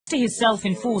After his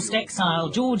self-enforced exile,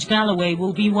 George Galloway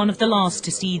will be one of the last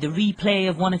to see the replay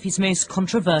of one of his most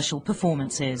controversial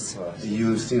performances.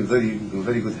 You seem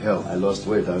very good health. I lost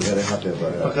weight. I'm very happy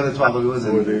about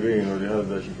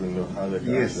it.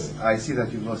 Yes, I see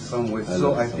that you've lost some weight,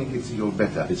 so I think you're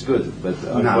better. It's good, but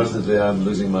unfortunately I'm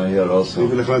losing my hair also.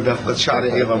 Yes,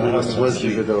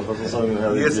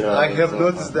 I have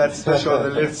noticed that, especially on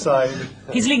the left side.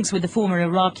 His links with the former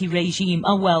Iraqi regime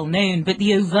are well known, but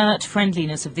the overt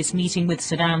friendliness of this meeting with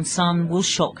Saddam's son will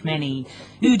shock many.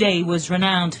 Uday was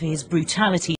renowned for his brutality.